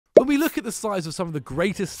When we look at the size of some of the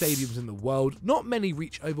greatest stadiums in the world, not many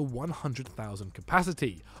reach over 100,000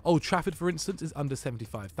 capacity. Old Trafford, for instance, is under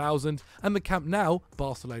 75,000, and the Camp Nou,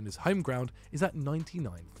 Barcelona's home ground, is at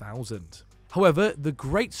 99,000. However, the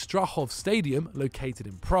Great Strahov Stadium, located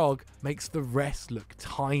in Prague, makes the rest look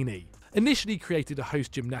tiny. Initially created to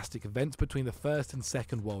host gymnastic events between the First and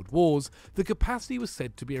Second World Wars, the capacity was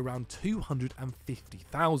said to be around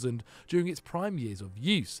 250,000 during its prime years of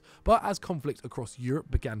use, but as conflict across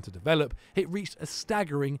Europe began to develop, it reached a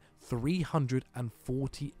staggering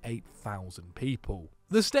 348,000 people.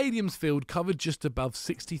 The stadium's field covered just above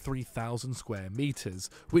 63,000 square metres,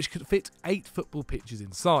 which could fit 8 football pitches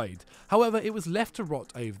inside. However, it was left to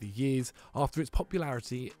rot over the years after its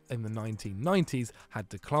popularity in the 1990s had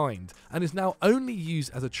declined, and is now only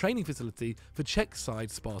used as a training facility for Czech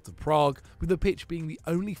side Sparta Prague, with the pitch being the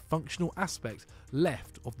only functional aspect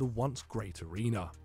left of the once great arena.